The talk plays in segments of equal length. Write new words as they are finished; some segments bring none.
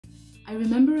I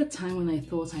remember a time when I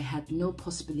thought I had no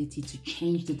possibility to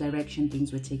change the direction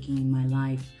things were taking in my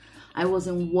life. I was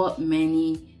in what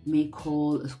many may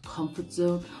call a comfort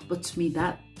zone, but to me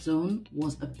that zone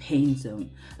was a pain zone,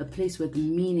 a place where the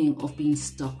meaning of being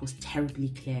stuck was terribly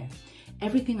clear.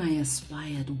 Everything I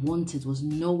aspired, wanted was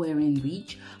nowhere in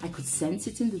reach. I could sense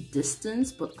it in the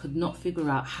distance, but could not figure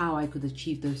out how I could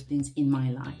achieve those things in my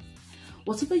life.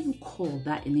 Whatever you call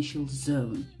that initial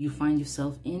zone you find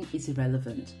yourself in is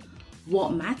irrelevant.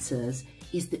 What matters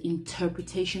is the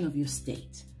interpretation of your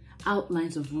state,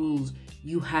 outlines of rules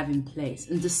you have in place,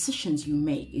 and decisions you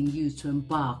make and use to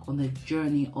embark on the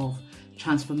journey of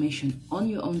transformation on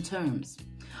your own terms.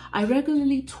 I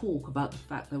regularly talk about the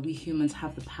fact that we humans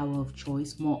have the power of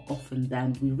choice more often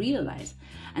than we realize,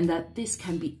 and that this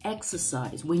can be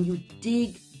exercised when you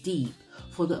dig deep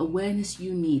for the awareness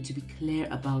you need to be clear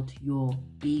about your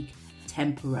big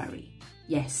temporary.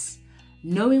 Yes,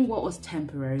 knowing what was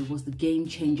temporary was the game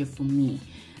changer for me.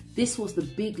 This was the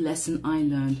big lesson I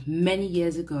learned many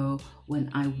years ago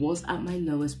when I was at my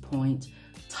lowest point,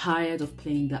 tired of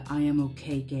playing the I am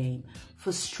okay game,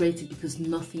 frustrated because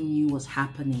nothing new was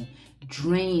happening,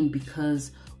 drained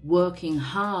because working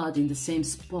hard in the same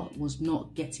spot was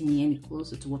not getting me any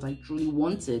closer to what I truly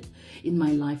wanted in my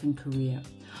life and career.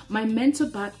 My mentor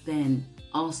back then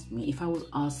asked me if I was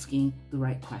asking the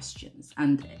right questions,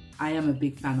 and I am a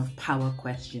big fan of power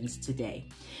questions today.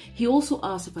 He also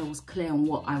asked if I was clear on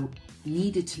what I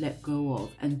needed to let go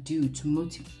of and do to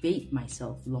motivate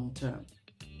myself long term.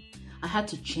 I had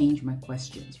to change my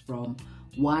questions from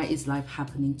why is life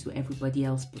happening to everybody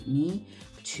else but me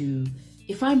to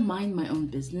if I mind my own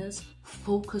business,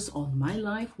 focus on my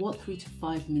life, what 3 to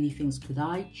 5 mini things could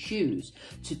I choose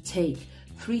to take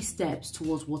 3 steps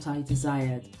towards what I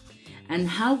desired? And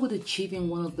how would achieving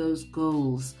one of those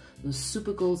goals, those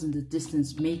super goals in the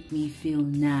distance, make me feel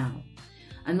now?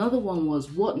 Another one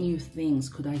was, what new things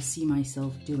could I see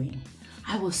myself doing?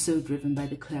 I was so driven by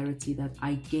the clarity that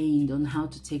I gained on how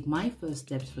to take my first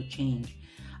steps for change.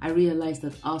 I realized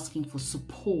that asking for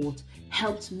support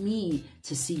helped me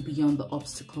to see beyond the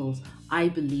obstacles I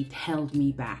believed held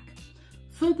me back.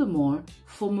 Furthermore,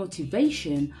 for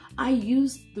motivation, I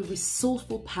used the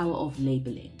resourceful power of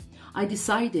labeling. I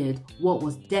decided what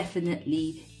was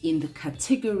definitely in the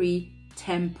category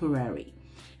temporary.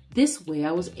 This way,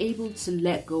 I was able to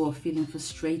let go of feeling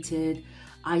frustrated,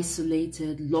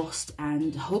 isolated, lost,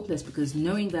 and hopeless, because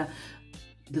knowing that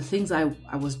the things I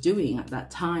was doing at that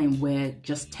time were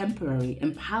just temporary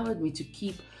empowered me to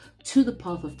keep to the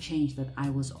path of change that I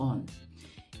was on.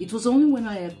 It was only when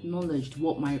I acknowledged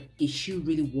what my issue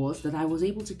really was that I was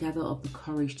able to gather up the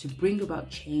courage to bring about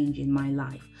change in my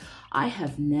life. I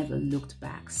have never looked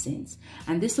back since,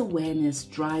 and this awareness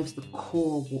drives the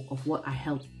core of what I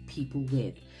help people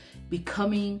with.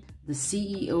 Becoming the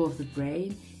CEO of the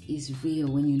brain is real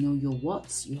when you know your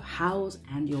whats, your hows,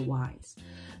 and your whys.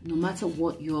 No matter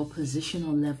what your position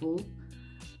or level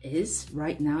is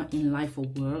right now in life or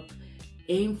work,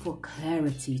 aim for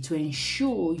clarity to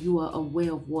ensure you are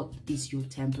aware of what is your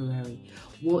temporary,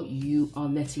 what you are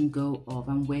letting go of,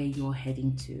 and where you're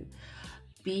heading to.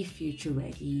 Be future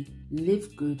ready,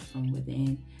 live good from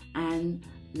within, and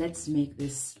let's make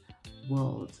this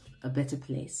world a better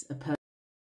place.